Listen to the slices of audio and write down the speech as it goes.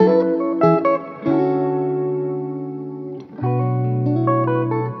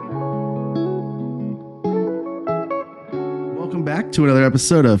back to another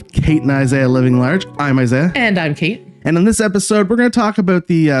episode of Kate and Isaiah Living Large. I'm Isaiah. And I'm Kate. And in this episode, we're going to talk about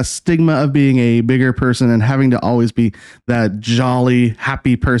the stigma of being a bigger person and having to always be that jolly,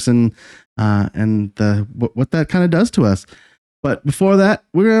 happy person, and what that kind of does to us. But before that,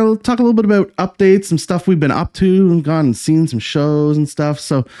 we're going to talk a little bit about updates, some stuff we've been up to, and gone and seen some shows and stuff.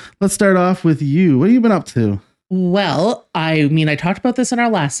 So let's start off with you. What have you been up to? Well, I talked about this in our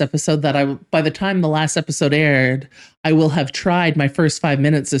last episode that by the time the last episode aired, I will have tried my first 5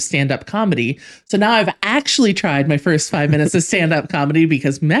 minutes of stand-up comedy. So now I've actually tried my first 5 minutes of stand-up comedy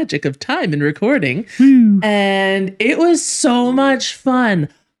because magic of time and recording. And it was so much fun.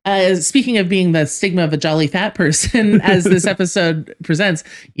 Speaking of being the stigma of a jolly fat person, as this episode presents,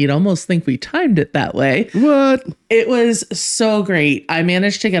 you'd almost think we timed it that way. What? It was so great. I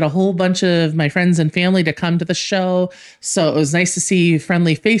managed to get a whole bunch of my friends and family to come to the show. So it was nice to see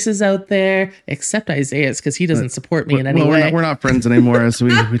friendly faces out there, except Isaiah's, because he doesn't support me in any way. We're not friends anymore, as we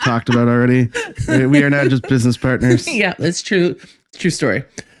talked about already. We are now just business partners. Yeah, it's true. True story.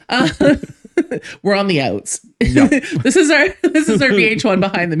 We're on the outs. Yep. This is our VH1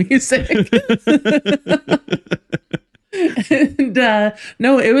 behind the music. And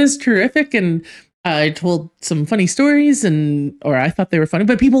no, it was terrific, and I told some funny stories, or I thought they were funny,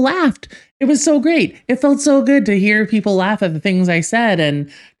 but people laughed. It was so great. It felt so good to hear people laugh at the things I said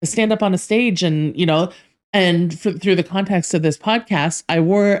and to stand up on a stage and through the context of this podcast, I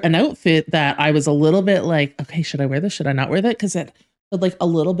wore an outfit that I was a little bit like, okay, should I wear this? Should I not wear that? Because it had like a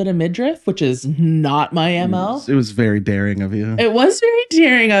little bit of midriff, which is not my MO. It was very daring of you. It was very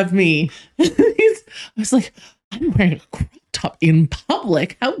daring of me. I was like, I'm wearing a crop top in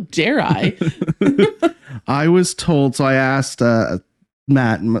public. How dare I? I was told, so I asked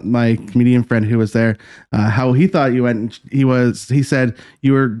Matt, my comedian friend who was there, how he thought you went. He said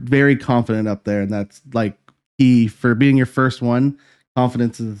you were very confident up there, and that's like key for being your first one.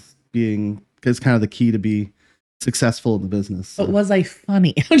 Confidence is kind of the key to be successful in the business. So. But was I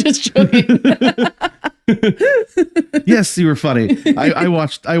funny? I'm just joking. Yes, you were funny. I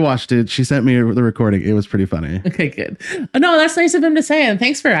watched it. She sent me the recording. It was pretty funny. Okay, good. No, that's nice of him to say, and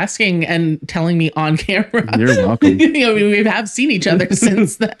thanks for asking and telling me on camera. You're welcome. We have seen each other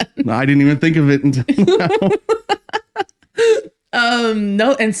since then. No, I didn't even think of it until now.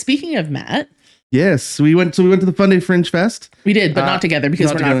 No, and speaking of Matt. Yes, we went to the Fun Day Fringe Fest. We did, but not together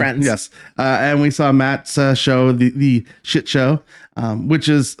because we're not friends. Yes, and we saw Matt's show, the shit show, which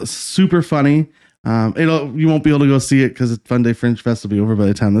is super funny. You won't be able to go see it because Fun Day Fringe Fest will be over by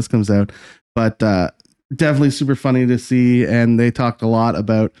the time this comes out. But definitely super funny to see, and they talked a lot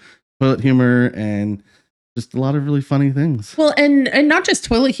about toilet humor and just a lot of really funny things. Well, and not just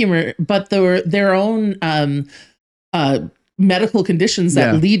toilet humor, but their own medical conditions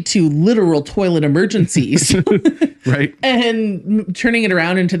that lead to literal toilet emergencies. Right. And turning it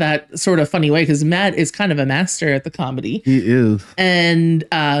around into that sort of funny way, because Matt is kind of a master at the comedy. He is. And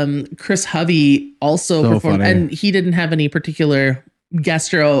Chris Hovey also performed, funny. And he didn't have any particular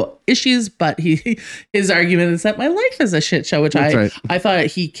gastro issues, but his argument is that my life is a shit show, which I thought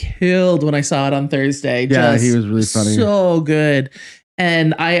he killed when I saw it on Thursday. Yeah, he was really funny. So good.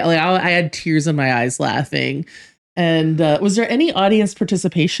 And I had tears in my eyes laughing. And was there any audience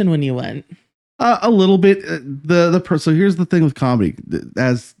participation when you went? A little bit. So here's the thing with comedy,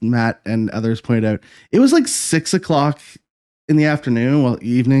 as Matt and others pointed out, it was like 6:00 in the afternoon,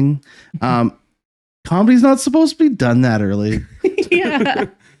 evening. Comedy's not supposed to be done that early. Yeah.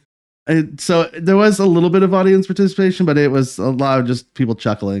 So there was a little bit of audience participation, but it was a lot of just people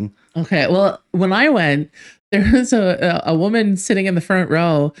chuckling. Okay. Well, when I went, there was a woman sitting in the front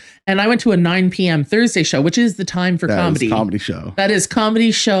row, and I went to a 9 p.m. Thursday show, which is the time for comedy. That is comedy show. That is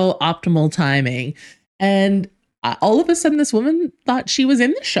comedy show optimal timing. And all of a sudden, this woman thought she was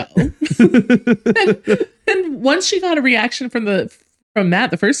in the show. and once she got a reaction from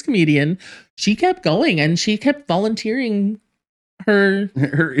Matt, the first comedian, she kept going, and she kept volunteering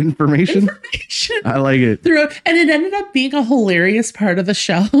her information. I like it. And it ended up being a hilarious part of the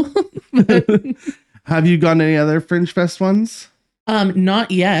show. Have you gone to any other Fringe Fest ones?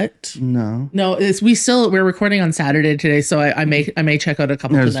 Not yet. No. We're recording on Saturday today, so I may check out a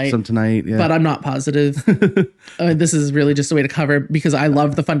couple tonight. Some tonight, yeah. But I'm not positive. This is really just a way to cover, because I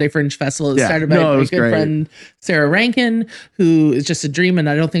love the Fun Day Fringe Festival. It started by my good friend Sarah Rankin, who is just a dream, and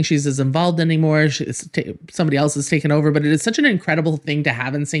I don't think she's as involved anymore. Somebody else has taken over, but it is such an incredible thing to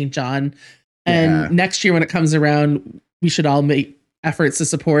have in St. John. And next year when it comes around, we should all make efforts to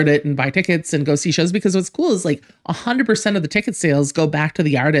support it and buy tickets and go see shows, because what's cool is like 100% of the ticket sales go back to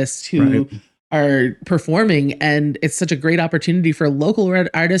the artists who are performing, and it's such a great opportunity for local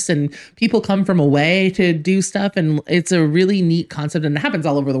artists, and people come from away to do stuff, and it's a really neat concept, and it happens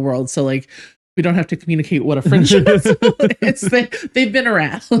all over the world. So like we don't have to communicate what a friendship is. They've been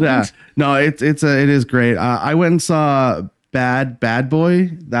around. Yeah, no, it is great. I went and saw Bad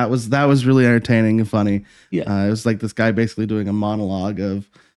Boy. That was really entertaining and funny. Yeah, it was like this guy basically doing a monologue of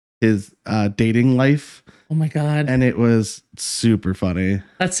his dating life. Oh my God. And it was super funny.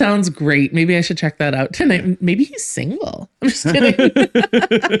 That sounds great. Maybe I should check that out tonight. Maybe he's single. I'm just kidding.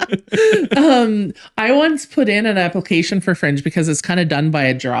 I once put in an application for Fringe because it's kind of done by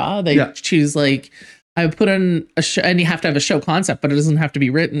a draw. They choose like, I put in a show, and you have to have a show concept, but it doesn't have to be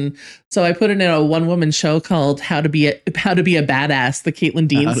written. So I put in a one-woman show called How to Be a Badass, the Caitlin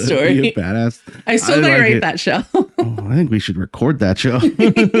Dean story. Be a badass. I still might write that show. I think we should record that show.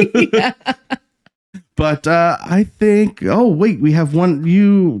 Yeah. But I think, we have one.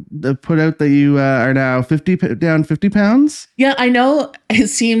 You put out that you are now 50 pounds. Yeah, I know it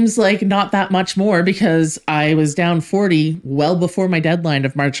seems like not that much more because I was down 40 well before my deadline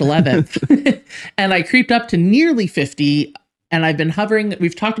of March 11th. And I creeped up to nearly 50. And I've been hovering.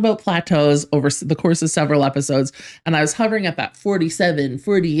 We've talked about plateaus over the course of several episodes. And I was hovering at that 47,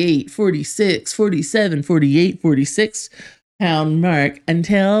 48, 46, 47, 48, 46 pound mark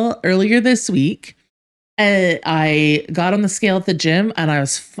until earlier this week. I got on the scale at the gym and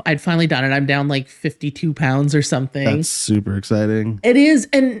I'd finally done it. I'm down like 52 pounds or something. That's super exciting. It is.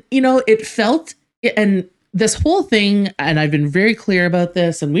 And, it felt, and this whole thing, and I've been very clear about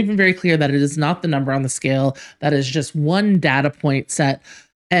this, and we've been very clear that it is not the number on the scale. That is just one data point set.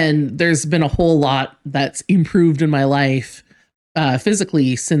 And there's been a whole lot that's improved in my life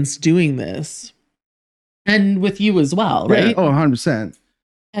physically since doing this. And with you as well, right? Yeah. Oh, 100%.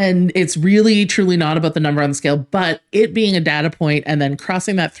 And it's really, truly not about the number on the scale, but it being a data point and then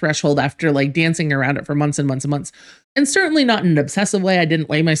crossing that threshold after like dancing around it for months and months and months. And certainly not in an obsessive way. I didn't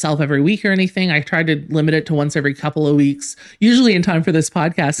weigh myself every week or anything. I tried to limit it to once every couple of weeks, usually in time for this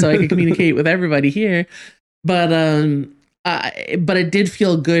podcast so I could communicate with everybody here. But it did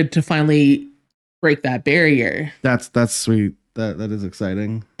feel good to finally break that barrier. That's sweet. That is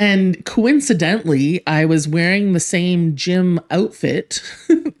exciting. And coincidentally, I was wearing the same gym outfit,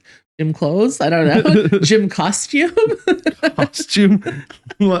 gym clothes. I don't know, gym costume. Costume.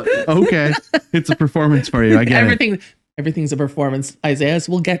 Okay, it's a performance for you. I get it. Everything's a performance, Isaiah, as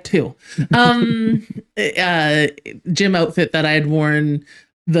we'll get to. Gym outfit that I had worn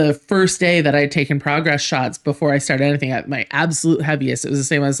the first day that I had taken progress shots before I started anything at my absolute heaviest. It was the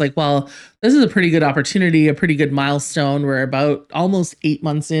same. I was like, well, this is a pretty good opportunity, a pretty good milestone. We're about almost 8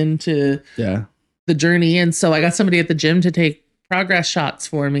 months into the journey. And so I got somebody at the gym to take progress shots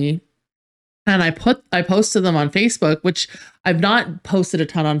for me. And I posted them on Facebook, which I've not posted a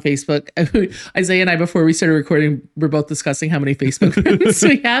ton on Facebook. Isaiah and I, before we started recording, we're both discussing how many Facebook friends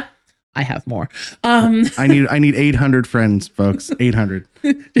we have. I have more. I need 800 friends, folks. 800.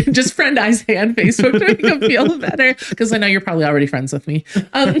 Just friend Isaiah on Facebook to make him feel better, because I know you're probably already friends with me.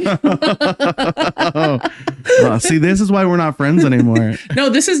 See, this is why we're not friends anymore. No,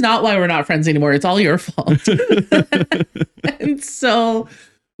 this is not why we're not friends anymore. It's all your fault. And so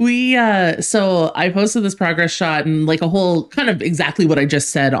so I posted this progress shot and like a whole kind of exactly what I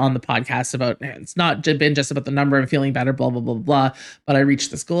just said on the podcast about it's not been just about the number and feeling better, blah, blah, blah, blah. But I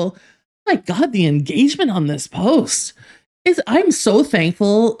reached this goal. My God, the engagement on this post I'm so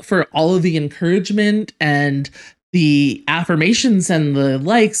thankful for all of the encouragement and the affirmations and the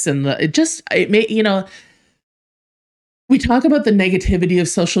likes and we talk about the negativity of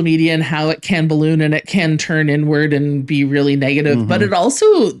social media and how it can balloon and it can turn inward and be really negative, but it also,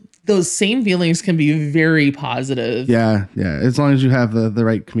 those same feelings can be very positive. Yeah. As long as you have the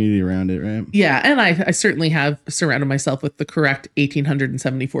right community around it, right? Yeah. And I certainly have surrounded myself with the correct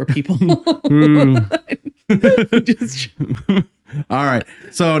 1,874 people. All right.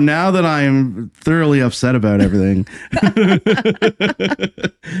 So now that I'm thoroughly upset about everything,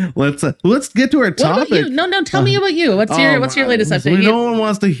 let's get to our topic. What about you? No, tell me about you. What's your latest update? No one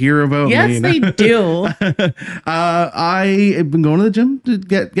wants to hear about me. Yes, they do. I have been going to the gym to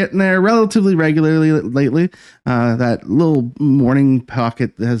getting there relatively regularly lately. That little morning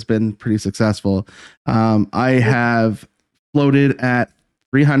pocket has been pretty successful. I have floated at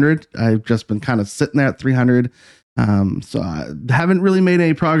 300. I've just been kind of sitting there at 300. So I haven't really made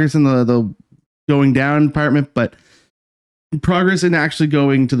any progress in the going down department, but progress in actually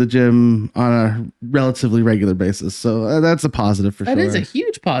going to the gym on a relatively regular basis. So that's a positive for sure. That is a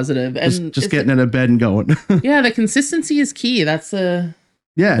huge positive. And just getting out of bed and going. Yeah, the consistency is key. That's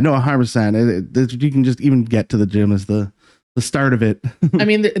yeah, no, 100%. You can just even get to the gym is the the start of it. I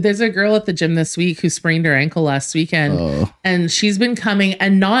mean, there's a girl at the gym this week who sprained her ankle last weekend, and she's been coming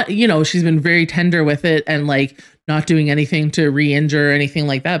and not, she's been very tender with it and like not doing anything to re-injure or anything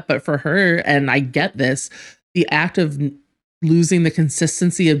like that. But for her, and I get this, the act of losing the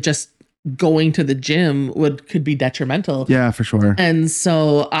consistency of just going to the gym could be detrimental. Yeah, for sure. And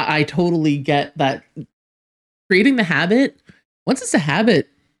so I totally get that. Creating the habit, once it's a habit,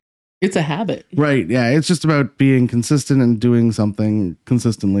 it's a habit. Right. Yeah. It's just about being consistent and doing something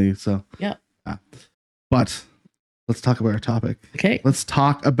consistently. So, yeah. But let's talk about our topic. Okay. Let's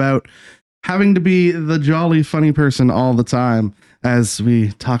talk about having to be the jolly, funny person all the time as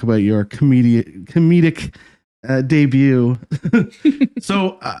we talk about your comedic debut.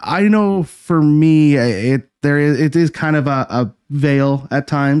 So I know for me, it is kind of a veil at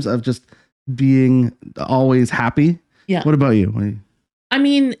times of just being always happy. Yeah. What about you? I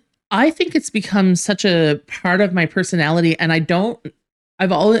mean, I think it's become such a part of my personality, and I've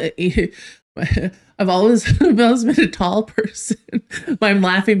always been a tall person. I'm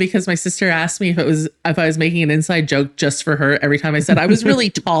laughing because my sister asked me if I was making an inside joke just for her every time I said I was really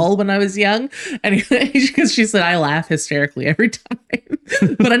tall when I was young, and because she said I laugh hysterically every time.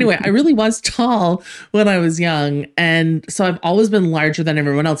 But anyway, I really was tall when I was young, and so I've always been larger than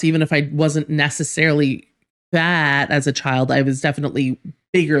everyone else. Even if I wasn't necessarily fat as a child, I was definitely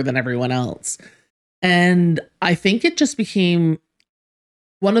bigger than everyone else. And I think it just became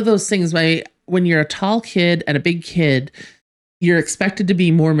one of those things when you're a tall kid and a big kid, you're expected to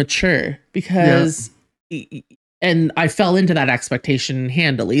be more mature because, and I fell into that expectation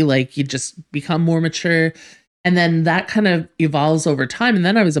handily, like you just become more mature. And then that kind of evolves over time. And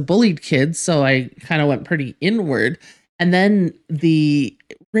then I was a bullied kid, so I kind of went pretty inward. And then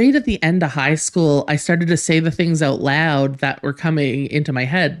right at the end of high school, I started to say the things out loud that were coming into my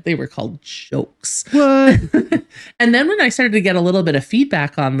head. They were called jokes. What? And then when I started to get a little bit of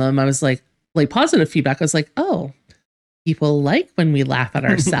feedback on them, I was like positive feedback. I was like, oh, people like when we laugh at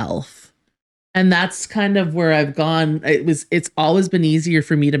ourselves. And that's kind of where I've gone. It's always been easier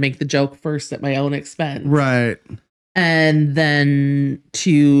for me to make the joke first at my own expense. Right. And then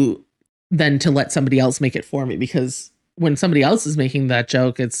to let somebody else make it for me, because when somebody else is making that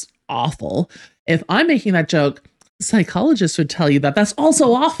joke, it's awful. If I'm making that joke, psychologists would tell you that that's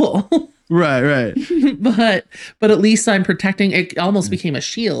also awful. Right. But at least I'm protecting. It almost became a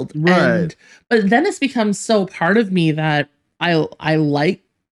shield. Right. But then it's become so part of me that I like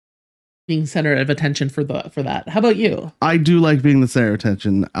being center of attention for that. How about you? I do like being the center of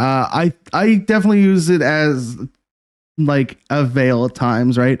attention. I definitely use it as like a veil at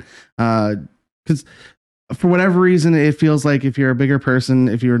times, right? Because for whatever reason, it feels like if you're a bigger person,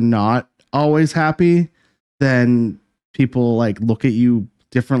 if you're not always happy, then people like look at you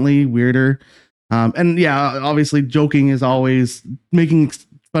differently, weirder. And yeah, obviously joking is always making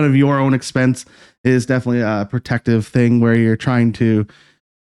fun of your own expense is definitely a protective thing where you're trying to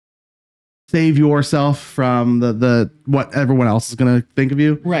save yourself from the what everyone else is going to think of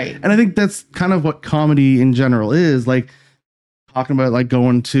you. Right. And I think that's kind of what comedy in general is, like talking about like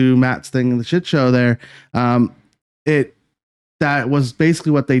going to Matt's thing in the shit show there. That was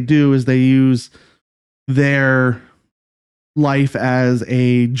basically what they do is they use their life as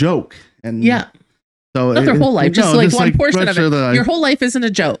a joke. And yeah. So not their whole life, just one portion of it. Your whole life isn't a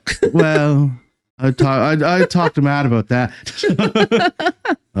joke. Well, I talked to Matt about that.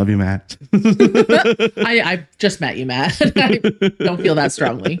 Love you, Matt. I just met you, Matt. I don't feel that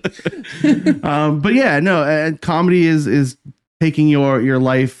strongly. But yeah, no, comedy is taking your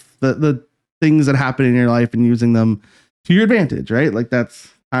life, the things that happen in your life and using them to your advantage, right? Like that's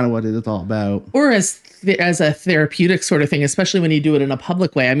kind of what it's all about. Or as a therapeutic sort of thing, especially when you do it in a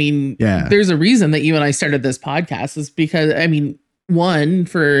public way. I mean, yeah. There's a reason that you and I started this podcast is because, I mean, one,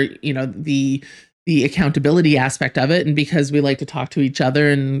 for, the accountability aspect of it, and because we like to talk to each other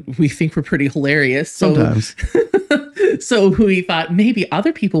and we think we're pretty hilarious. So, sometimes. So we thought maybe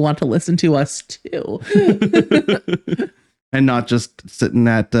other people want to listen to us too. And not just sitting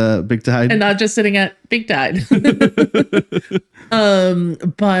at Big Tide. And not just sitting at Big Tide.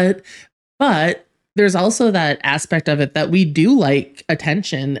 But there's also that aspect of it that we do like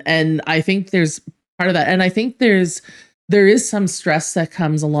attention. And I think there's part of that. And I think there is some stress that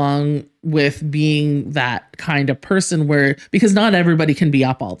comes along with being that kind of person because not everybody can be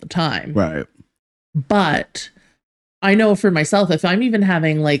up all the time. Right. But I know for myself, if I'm even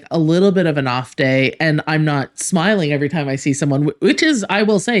having like a little bit of an off day and I'm not smiling every time I see someone, which is, I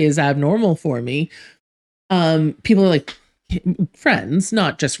will say, is abnormal for me. People are like, friends,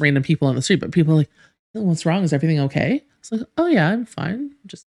 not just random people on the street, but people are like, oh, what's wrong? Is everything okay? It's like, oh yeah, I'm fine.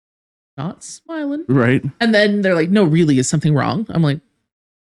 Just not smiling. Right. And then they're like, no, really, is something wrong? I'm like,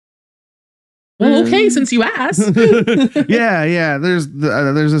 well, okay, since you asked. yeah. There's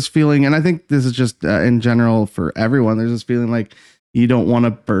this feeling, and I think this is just in general for everyone. There's this feeling like you don't want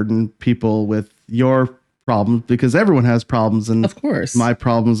to burden people with your problems because everyone has problems, and of course, my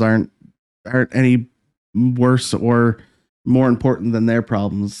problems aren't any worse or more important than their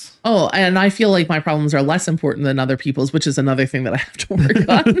problems. Oh, and I feel like my problems are less important than other people's, which is another thing that I have to work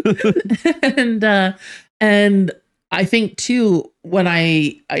on. And I think too, when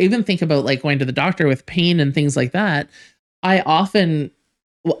I even think about like going to the doctor with pain and things like that, I often,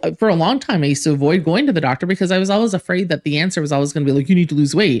 for a long time, I used to avoid going to the doctor because I was always afraid that the answer was always going to be like, you need to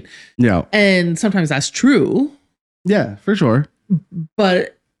lose weight. Yeah. And sometimes that's true. Yeah, for sure.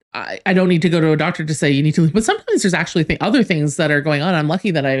 But I don't need to go to a doctor to say you need to lose. But sometimes there's actually other things that are going on. I'm lucky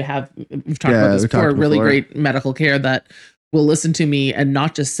that we've talked about this before, really great medical care that will listen to me and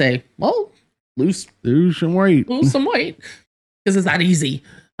not just say, well, lose some weight, because it's that easy.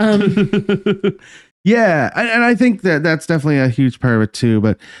 Yeah, and I think that's definitely a huge part of it too.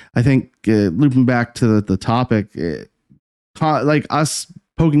 But I think looping back to the topic, like us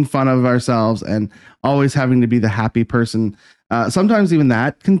poking fun of ourselves and always having to be the happy person, sometimes even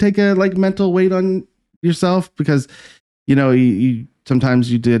that can take a like mental weight on yourself, because you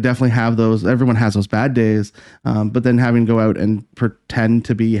sometimes you definitely have those. Everyone has those bad days, but then having to go out and pretend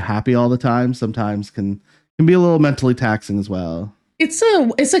to be happy all the time sometimes can be a little mentally taxing as well. It's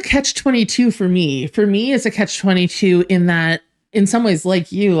a catch-22 for me. For me, it's a catch-22 in that, in some ways,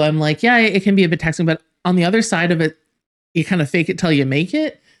 like you, I'm like, yeah, it can be a bit taxing, but on the other side of it, you kind of fake it till you make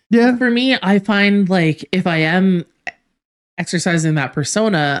it. Yeah. For me, I find like if I am exercising that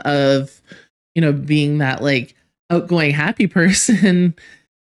persona of, being that like outgoing, happy person,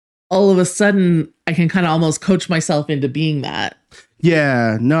 all of a sudden I can kind of almost coach myself into being that.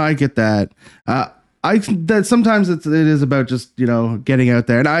 Yeah, no, I get that. I think that sometimes it is about just, getting out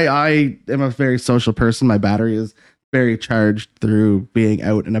there. And I am a very social person. My battery is very charged through being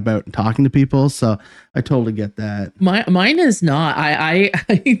out and about and talking to people. So I totally get that. Mine is not. I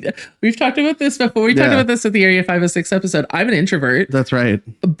we've talked about this before. We talked about this at the Area 506 episode. I'm an introvert. That's right.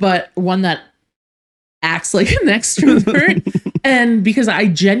 But one that acts like an extrovert. And because I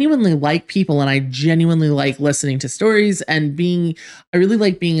genuinely like people and I genuinely like listening to stories and I really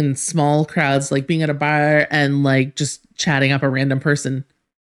like being in small crowds, like being at a bar and like just chatting up a random person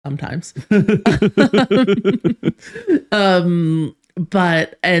sometimes.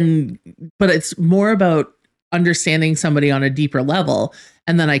 But it's more about understanding somebody on a deeper level.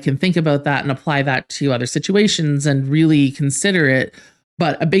 And then I can think about that and apply that to other situations and really consider it.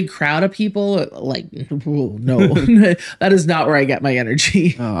 But a big crowd of people, like, no, that is not where I get my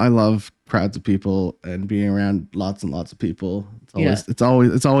energy. Oh, I love crowds of people and being around lots and lots of people. It's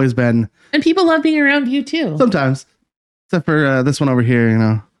always been. And people love being around you too. Sometimes, except for this one over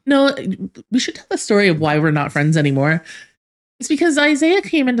here, No, we should tell the story of why we're not friends anymore. It's because Isaiah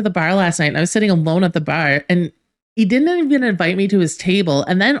came into the bar last night and I was sitting alone at the bar and he didn't even invite me to his table,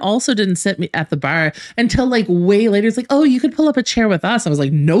 and then also didn't sit me at the bar until like way later. It's like, oh, you could pull up a chair with us. I was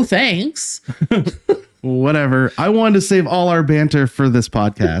like, no, thanks. Whatever. I wanted to save all our banter for this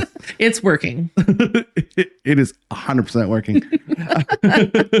podcast. It's working. It is 100% working.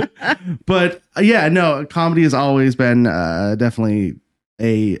 But yeah, no, comedy has always been definitely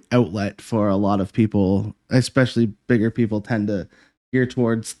a outlet for a lot of people, especially bigger people tend to gear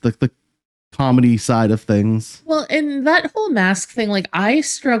towards the comedy side of things. Well, and that whole mask thing, like I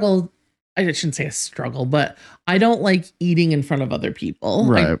shouldn't say a struggle, but I don't like eating in front of other people.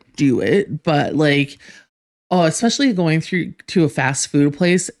 Right. I do it, but like, especially going through to a fast food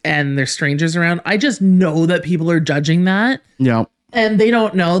place and there's strangers around, I just know that people are judging that. Yeah. And they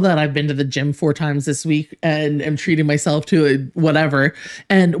don't know that I've been to the gym 4 times this week and am treating myself to whatever.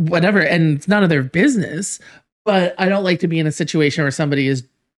 And it's none of their business. But I don't like to be in a situation where somebody is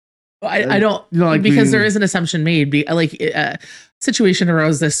I don't, because there is an assumption made. Like a situation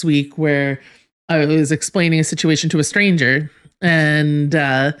arose this week where I was explaining a situation to a stranger, and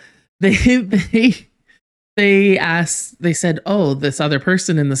they said, "Oh, this other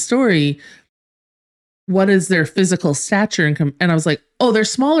person in the story, what is their physical stature?" And I was like, "Oh, they're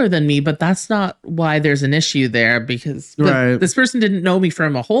smaller than me, but that's not why there's an issue there, because this person didn't know me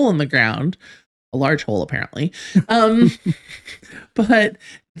from a hole in the ground." A large hole, apparently. But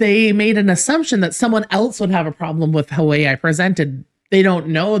they made an assumption that someone else would have a problem with the way I presented. They don't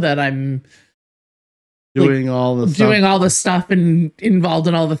know that I'm doing all the stuff and involved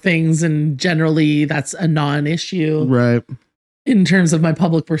in all the things. And generally that's a non-issue. Right. In terms of my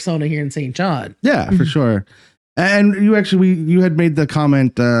public persona here in St. John. Yeah, for sure. And you actually, you had made the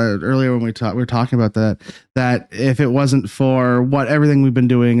comment earlier when we were talking about that if it wasn't for everything we've been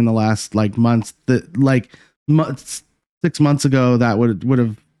doing in the last like months, that like months, 6 months ago, that would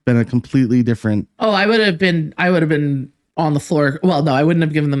have been a completely different. Oh, I would have been on the floor. Well, no, I wouldn't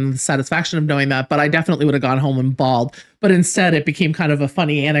have given them the satisfaction of knowing that, but I definitely would have gone home and bawled. But instead, it became kind of a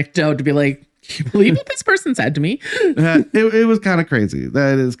funny anecdote to be like, can you believe what this person said to me? It was kind of crazy.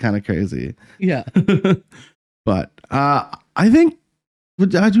 That is kind of crazy. Yeah. But I think, do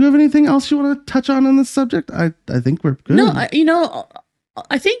you have anything else you want to touch on this subject? I think we're good. No,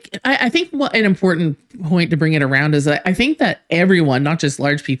 I think what an important point to bring it around is that I think that everyone, not just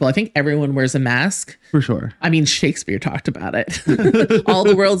large people, I think everyone wears a mask. For sure. I mean, Shakespeare talked about it. All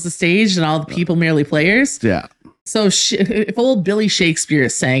the world's the stage and all the people merely players. Yeah. So if old Billy Shakespeare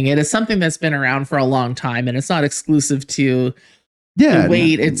is saying it, it's something that's been around for a long time, and it's not exclusive to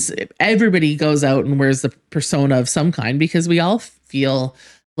wait. It's everybody goes out and wears the persona of some kind because we all feel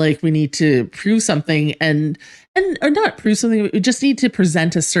like we need to prove something and or not prove something. We just need to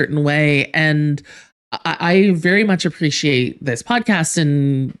present a certain way. And I very much appreciate this podcast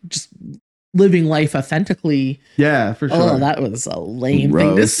and just living life authentically. Yeah, for sure. Oh, that was a lame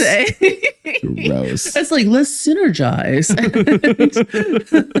thing to say. Gross. It's like, let's synergize.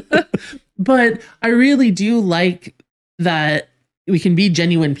 But I really do like that we can be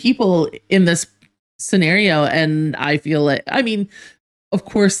genuine people in this scenario. And I feel like, I mean, of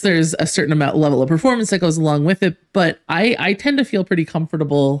course, there's a certain level of performance that goes along with it, but I tend to feel pretty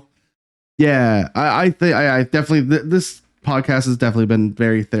comfortable. Yeah, I think I definitely, this podcast has definitely been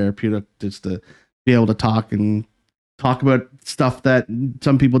very therapeutic just to be able to talk about stuff that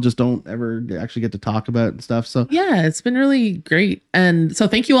some people just don't ever actually get to talk about and stuff. So yeah, it's been really great. And so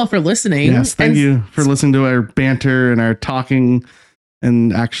thank you all for listening. Yes, thank you for listening to our banter and our talking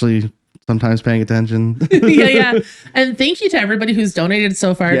and actually sometimes paying attention. yeah. And thank you to everybody who's donated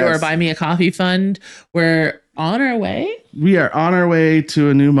so far to our Buy Me a Coffee fund. We're on our way. We are on our way to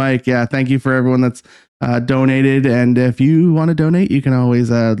a new mic. Yeah, thank you for everyone that's donated. And if you want to donate, you can always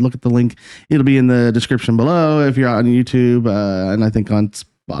look at the link. It'll be in the description below if you're on YouTube, and I think on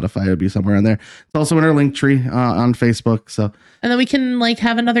Spotify it'll be somewhere in there. It's also in our link tree on Facebook. So, and then we can like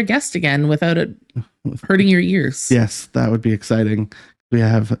have another guest again without it hurting your ears. Yes, that would be exciting. We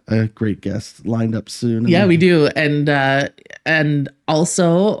have a great guest lined up soon. Yeah, we do. And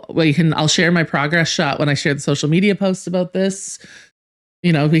also I'll share my progress shot when I share the social media posts about this,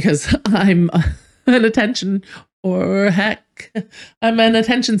 because I'm an attention I'm an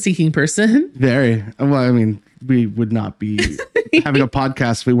attention seeking person. Very well. I mean, we would not be having a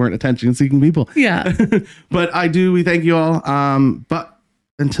podcast if we weren't attention seeking people. Yeah. But we thank you all. But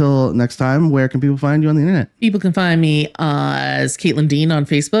until next time, where can people find you on the internet? People can find me as Caitlin Dean on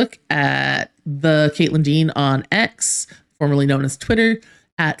Facebook, at the Caitlin Dean on X, formerly known as Twitter,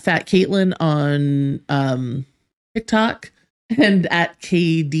 at Fat Caitlin on TikTok, and at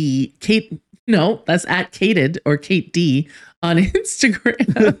that's at Kated or Kate D on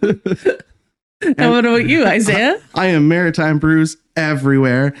Instagram. And what about you, Isaiah? I am Maritime Brews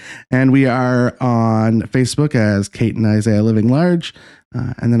everywhere, and we are on Facebook as Kate and Isaiah Living Large.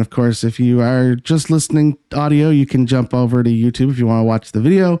 And then, of course, if you are just listening audio, you can jump over to YouTube if you want to watch the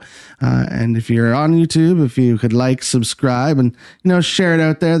video. And if you're on YouTube, if you could subscribe, and share it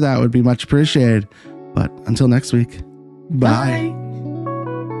out there, that would be much appreciated. But until next week, bye.